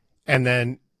 and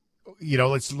then.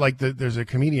 It's like there's a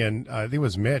comedian, I think it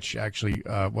was Mitch, actually.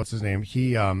 What's his name?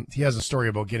 He has a story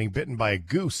about getting bitten by a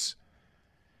goose.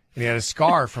 And he had a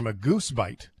scar from a goose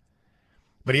bite.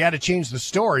 But he had to change the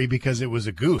story because it was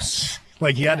a goose.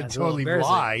 Like, he had to totally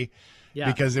lie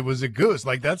because it was a goose.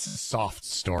 Like, that's a soft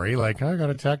story. Like, I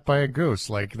got attacked by a goose.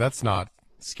 Like, that's not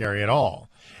scary at all.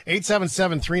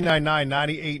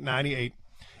 877-399-9898.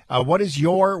 What is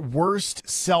your worst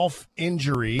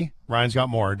self-injury? Ryan's got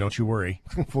more. Don't you worry.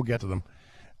 We'll get to them.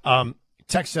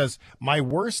 Text says, my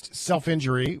worst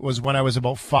self-injury was when I was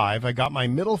about 5. I got my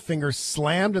middle finger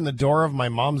slammed in the door of my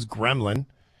mom's gremlin.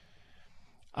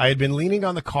 I had been leaning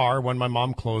on the car when my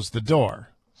mom closed the door.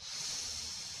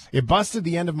 It busted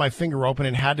the end of my finger open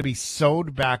and had to be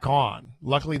sewed back on.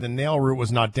 Luckily, the nail root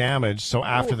was not damaged, so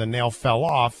after the nail fell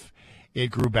off, it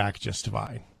grew back just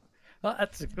fine. Well,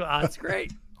 that's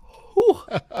great.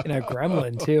 And a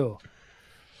gremlin too.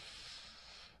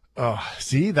 Oh,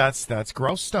 see, that's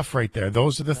gross stuff right there.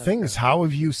 Those are the things. How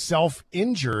have you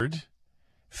self-injured?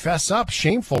 Fess up.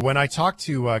 Shameful. When I talked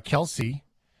to Kelsey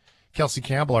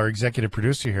Campbell, our executive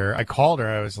producer here, I called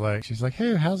her. She's like,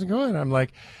 hey, how's it going? I'm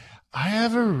like, I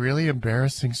have a really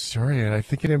embarrassing story, and I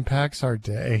think it impacts our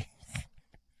day.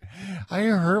 I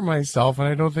hurt myself, and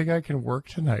I don't think I can work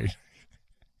tonight.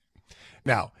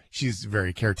 Now, she's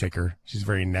very caretaker. She's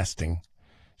very nesting.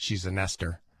 She's a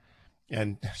nester.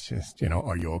 And she's,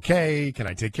 are you okay? Can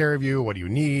I take care of you? What do you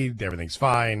need? Everything's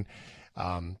fine.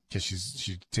 Because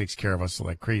she takes care of us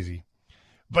like crazy.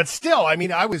 But still, I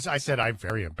mean, I said, I'm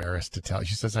very embarrassed to tell.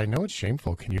 She says, I know it's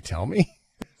shameful. Can you tell me?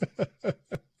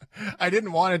 I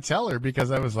didn't want to tell her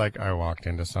because I was like, I walked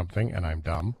into something and I'm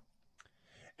dumb.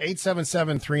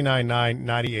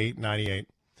 877-399-9898.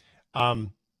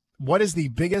 What is the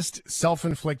biggest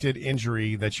self-inflicted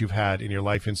injury that you've had in your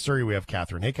life? In Surrey, we have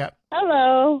Catherine. Hey, Kat.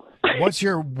 Hello. What's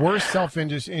your worst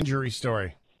self-injury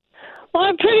story? Well,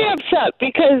 I'm pretty upset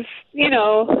because, you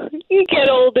get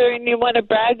older and you want to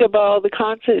brag about all the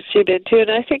concerts you've been to.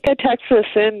 And I think I texted this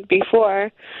in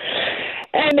before.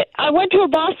 And I went to a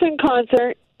Boston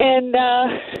concert, and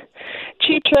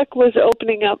Cheap Trick was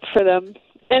opening up for them.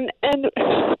 And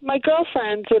my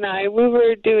girlfriends and I, we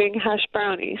were doing hash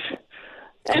brownies.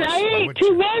 And I ate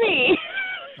too many.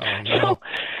 Oh, no.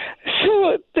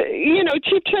 So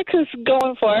Cheap Trick was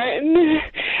going for it.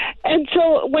 And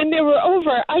so when they were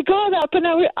over, I got up and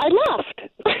I left.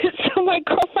 So my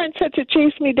girlfriend had to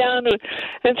chase me down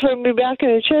and throw me back in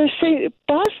the chair. Say,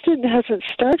 Boston hasn't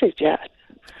started yet.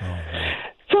 Oh,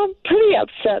 so I'm pretty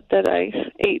upset that I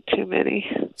ate too many.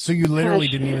 So you literally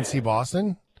didn't even see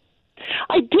Boston?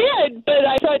 I did, but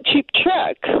I thought Cheap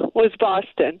Trick was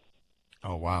Boston.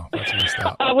 Oh, wow. That's messed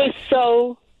up. I was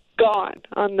so gone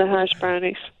on the hash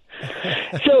brownies.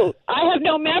 So I have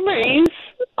no memories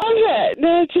of it. And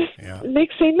it just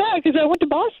makes me mad because I went to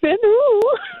Boston. Ooh.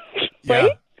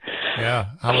 Right?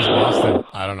 Yeah. How was Boston?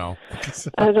 I don't know.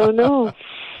 I don't know.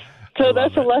 So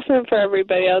that's a lesson for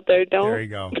everybody out there. There you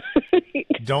go.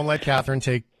 Don't let Catherine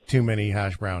take too many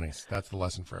hash brownies. That's the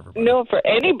lesson for everybody. No, for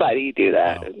anybody do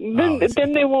that.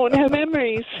 Then they won't have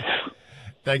memories.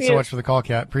 Thanks so much for the call,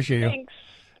 Kat. Appreciate you. Thanks.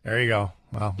 There you go.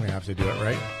 Well, we have to do it,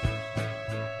 right?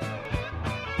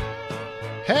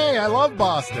 Hey, I love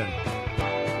Boston.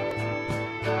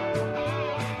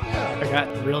 I got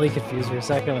really confused for a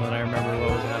second, and then I remember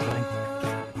what was happening.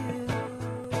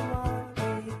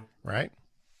 Right?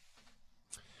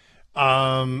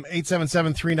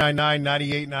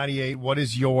 877-399-9898. What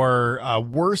is your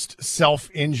worst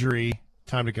self-injury?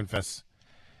 Time to confess.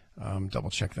 Double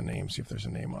check the name, see if there's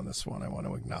a name on this one. I want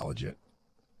to acknowledge it.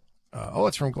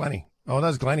 It's from Glennie. Oh,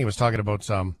 that's Glennie was talking about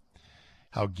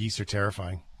how geese are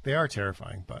terrifying. They are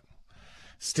terrifying, but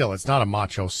still, it's not a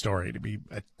macho story to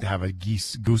have a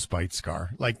goose bite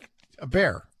scar. Like a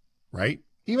bear, right?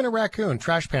 Even a raccoon,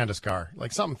 trash panda scar,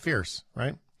 like something fierce,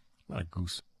 right? Not a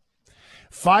goose.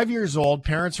 5 years old,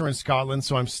 parents are in Scotland,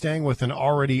 so I'm staying with an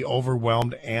already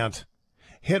overwhelmed aunt.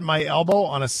 Hit my elbow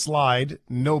on a slide,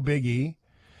 no biggie.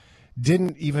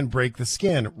 Didn't even break the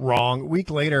skin. Wrong. Week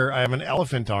later, I have an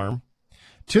elephant arm.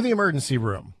 To the emergency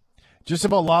room. Just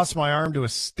about lost my arm to a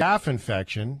staph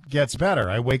infection. Gets better.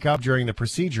 I wake up during the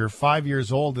procedure, 5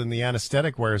 years old, and the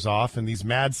anesthetic wears off, and these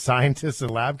mad scientists in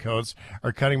lab coats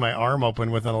are cutting my arm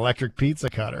open with an electric pizza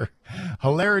cutter.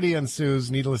 Hilarity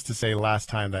ensues. Needless to say, last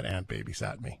time that ant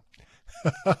babysat me.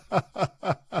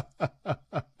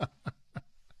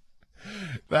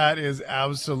 That is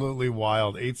absolutely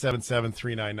wild.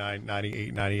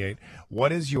 877-399-9898.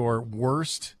 What is your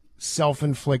worst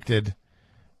self-inflicted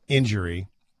injury?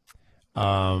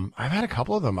 I've had a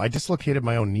couple of them. I dislocated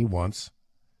my own knee once.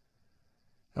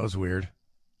 That was weird.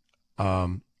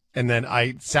 And then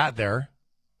I sat there,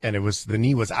 and the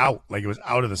knee was out, like it was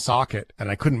out of the socket,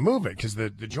 and I couldn't move it because the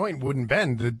joint wouldn't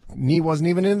bend. The knee wasn't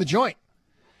even in the joint.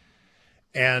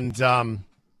 And so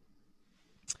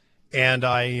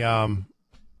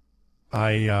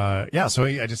I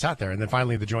just sat there, and then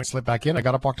finally the joint slipped back in. I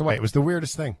got up, walked away. It was the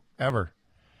weirdest thing ever.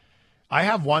 I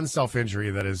have one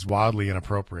self-injury that is wildly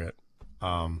inappropriate.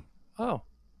 Drunk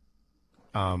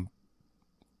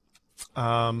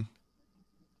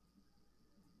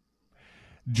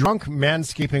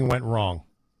manscaping went wrong.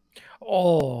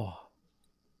 Oh.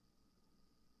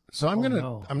 So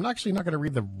I'm actually not gonna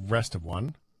read the rest of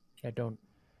one. Yeah, don't.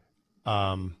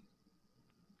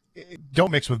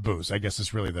 Don't mix with booze, I guess,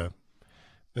 is really the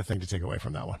thing to take away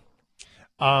from that one.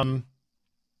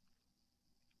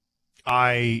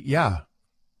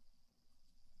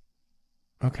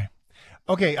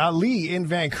 Okay, Lee in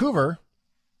Vancouver,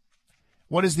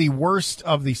 what is the worst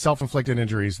of the self-inflicted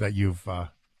injuries that you've had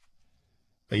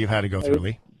to go through,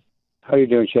 Lee? How you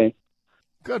doing, Shane?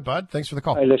 Good, bud. Thanks for the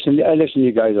call. I listen to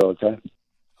you guys all the time.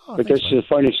 But this is a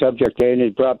funny subject, and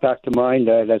it brought back to mind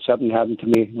that something happened to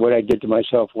me, what I did to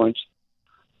myself once.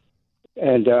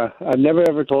 And I've never,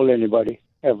 ever told anybody,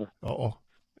 ever. Uh-oh.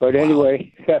 But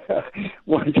anyway,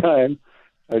 one time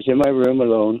I was in my room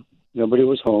alone. Nobody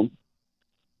was home.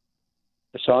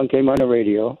 A song came on the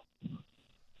radio,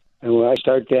 and when I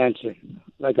started dancing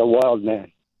like a wild man,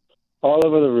 all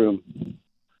over the room,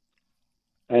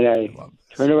 and I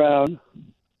turned around,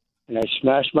 and I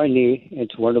smashed my knee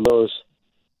into one of those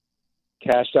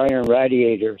cast iron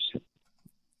radiators.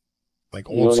 Like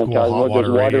old school hot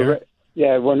water radiator?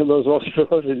 Yeah, one of those old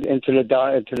schools into the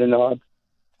knob.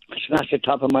 I smashed the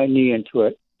top of my knee into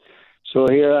it. So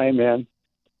here I am,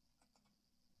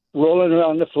 rolling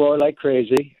around the floor like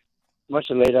crazy. Much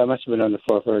later, I must have been on the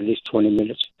floor for at least 20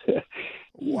 minutes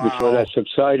before that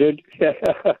subsided.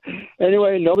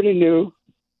 Anyway, nobody knew.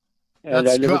 And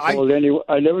I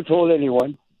never told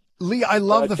anyone. Lee, I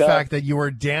love the fact that you were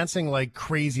dancing like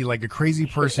crazy, like a crazy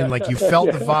person. Like you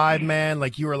felt the vibe, man.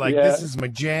 Like you were like, this is my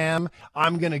jam.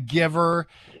 I'm going to give her.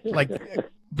 Like,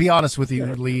 be honest with you,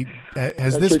 Lee.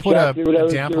 Has this put a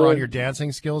damper on your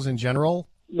dancing skills in general?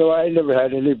 No, I never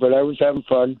had any, but I was having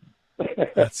fun.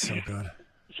 That's so good.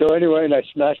 So anyway, and I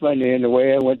smashed my knee, and the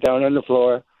way I went down on the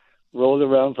floor, rolled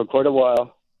around for quite a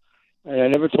while, and I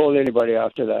never told anybody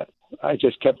after that. I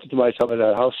just kept it to myself. I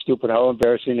thought, how stupid, how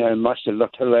embarrassing, and it must have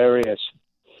looked hilarious.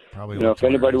 Probably. If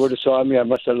anybody would have saw me, I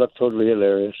must have looked totally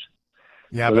hilarious.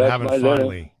 Yeah, so but having fun,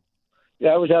 Lee.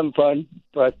 Yeah, I was having fun,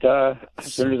 but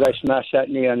as soon as I smashed that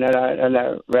knee on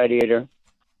that radiator,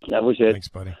 that was it. Thanks,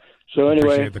 buddy. So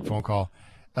anyway, appreciate the phone call.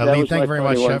 Lee, thank you very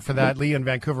much for that. Lee in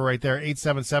Vancouver right there,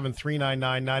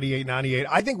 877-399-9898.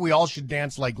 I think we all should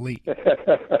dance like Lee.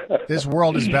 This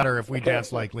world is better if we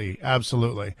dance like Lee.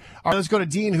 Absolutely. All right, let's go to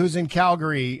Dean, who's in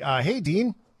Calgary. Hey,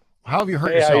 Dean. How have you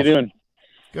hurt yourself? How you doing?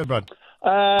 Good, bud.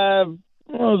 It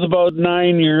was about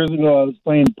 9 years ago. I was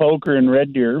playing poker in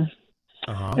Red Deer.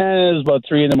 And it was about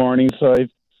 3 a.m, so I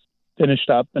finished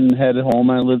up and headed home.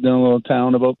 I lived in a little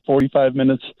town about 45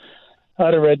 minutes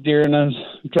out of Red Deer, and I was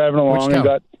driving along and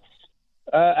got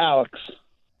Alex.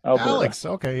 Alberta. Alex,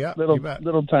 okay, yeah,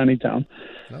 little tiny town.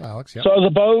 No, Alex, yeah. So I was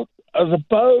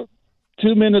about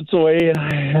 2 minutes away, and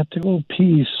I had to go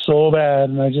pee so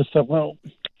bad, and I just thought, well,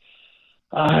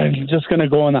 I'm just gonna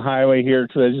go on the highway here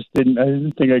because I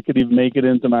didn't think I could even make it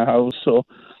into my house. So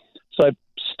I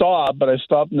stopped, but I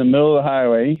stopped in the middle of the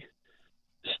highway,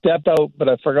 stepped out, but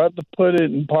I forgot to put it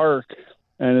in park.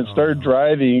 And it started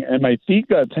driving, and my feet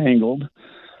got tangled.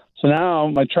 So now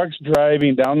my truck's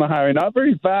driving down the highway, not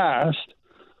very fast,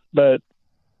 but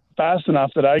fast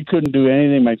enough that I couldn't do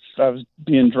anything. I was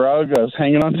being drugged. I was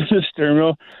hanging onto the steering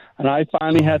wheel, and I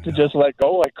finally had to just let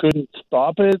go. I couldn't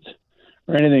stop it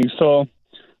or anything. So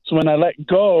when I let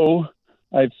go,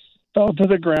 I fell to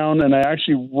the ground, and I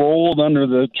actually rolled under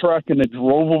the truck, and it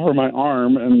drove over my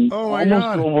arm and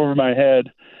drove over my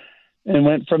head. And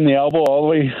went from the elbow all the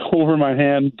way over my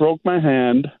hand, broke my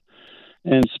hand,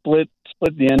 and split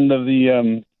the end of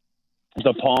the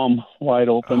palm wide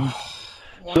open.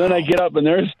 So then I get up, and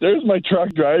there's my truck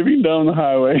driving down the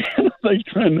highway, like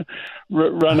trying to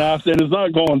run after it. It's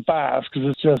not going fast because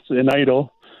it's just in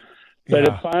idle. But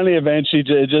it finally, eventually,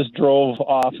 it just drove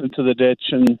off into the ditch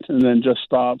and then just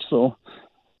stopped. So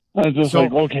I was just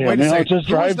like, okay, I'll just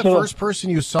drive. Who was the first person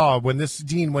you saw when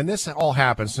this all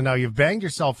happened? So now you've banged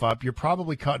yourself up. You're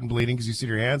probably cut and bleeding because you see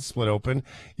your hands split open.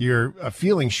 You're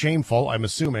feeling shameful, I'm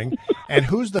assuming. And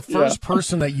who's the first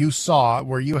person that you saw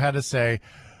where you had to say,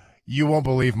 you won't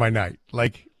believe my night?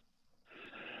 Like,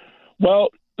 well,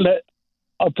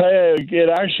 I'll tell you, it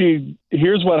actually,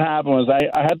 here's what happened was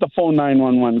I had to phone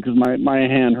 911 because my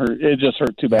hand hurt. It just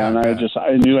hurt too bad. And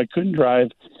I knew I couldn't drive.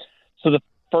 So the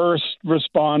first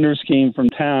responders came from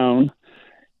town,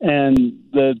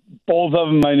 and both of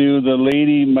them I knew. The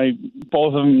lady,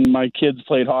 both of them, my kids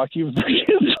played hockey with their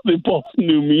kids, so they both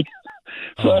knew me.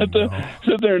 So I had to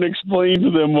sit there and explain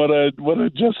to them what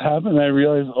had just happened. I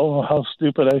realized, how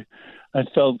stupid I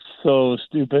felt, so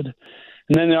stupid.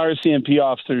 And then the RCMP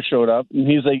officer showed up, and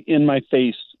he's like in my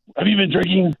face, have you been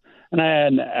drinking? And I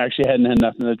hadn't had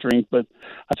nothing to drink, but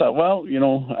I thought, well,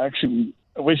 actually,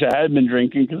 I wish I had been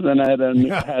drinking because then I had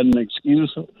an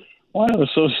excuse of why I was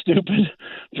so stupid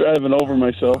driving over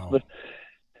myself. Wow. But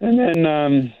and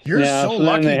then you're so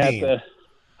lucky, then they had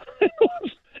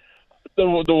the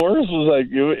worst was like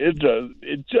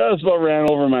it just about ran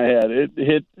over my head.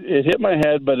 It hit my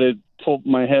head, but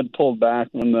my head pulled back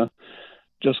when I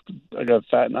got a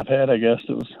fat enough head. I guess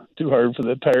it was too hard for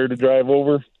the tire to drive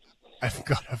over. I've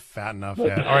got a fat enough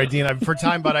head. All right, Dean, for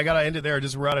time, but I got to end it there.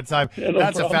 We're out of time.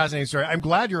 That's a fascinating story. I'm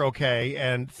glad you're okay,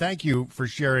 and thank you for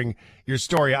sharing your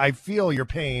story. I feel your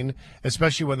pain,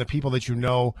 especially when the people that you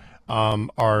know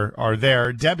are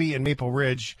there. Debbie in Maple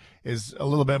Ridge is a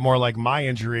little bit more like my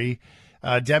injury.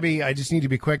 Debbie, I just need to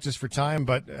be quick just for time,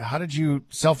 but how did you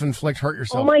self-inflict hurt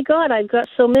yourself? Oh, my God, I've got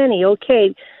so many.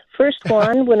 Okay, first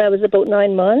one, when I was about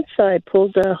 9 months, I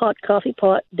pulled a hot coffee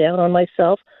pot down on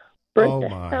myself, burnt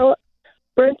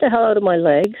the hell out of my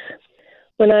legs.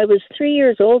 When I was 3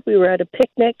 years old, we were at a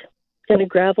picnic in a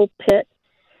gravel pit.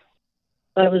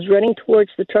 I was running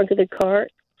towards the trunk of the car,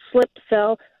 slipped,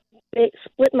 fell,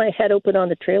 split my head open on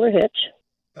the trailer hitch.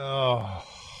 Oh.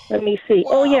 Let me see.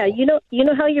 Wow. Oh, yeah, you know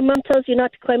how your mom tells you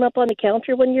not to climb up on the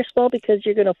counter when you're small because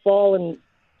you're going to fall and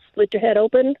split your head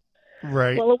open?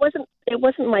 Right. Well, it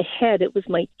wasn't my head, it was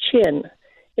my chin.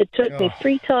 It took me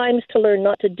 3 times to learn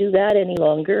not to do that any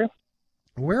longer.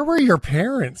 Where were your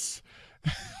parents?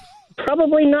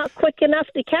 Probably not quick enough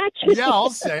to catch me. Yeah, I'll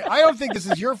say. I don't think this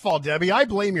is your fault, Debbie. I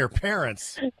blame your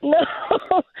parents. No,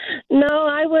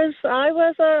 I was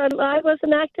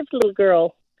an active little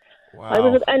girl. Wow. I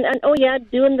was, and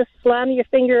doing the slam your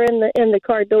finger in the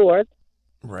car door.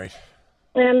 Right.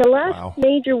 And the last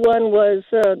major one was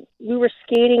we were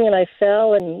skating and I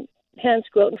fell and hands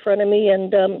go out in front of me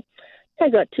and I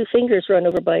got 2 fingers run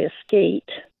over by a skate.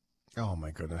 Oh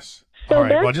my goodness. So all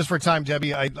right. Well, just for time,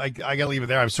 Debbie, I gotta leave it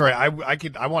there. I'm sorry. I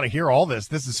want to hear all this.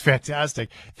 This is fantastic.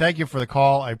 Thank you for the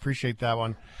call. I appreciate that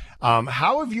one.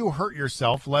 How have you hurt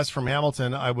yourself? Les from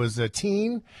Hamilton. I was a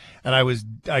teen and I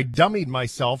dummied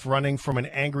myself running from an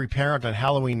angry parent on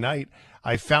Halloween night.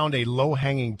 I found a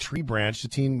low-hanging tree branch. The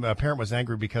teen parent was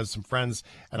angry because some friends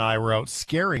and I were out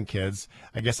scaring kids.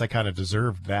 I guess I kind of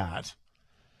deserved that.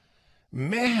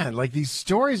 Man, like these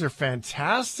stories are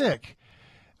fantastic.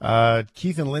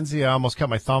 Keith and Lindsay, I almost cut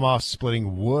my thumb off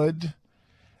splitting wood.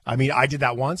 I mean, I did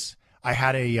that once.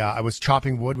 I was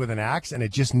chopping wood with an axe and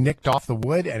it just nicked off the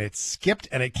wood and it skipped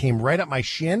and it came right up my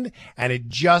shin and it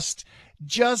just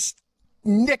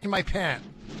nicked my pant.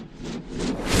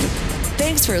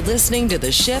 Thanks for listening to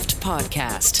the Shift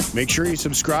Podcast. Make sure you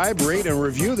subscribe, rate, and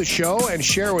review the show and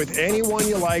share with anyone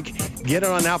you like. Get it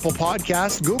on Apple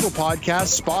Podcasts, Google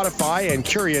Podcasts, Spotify, and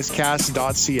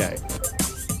CuriousCast.ca.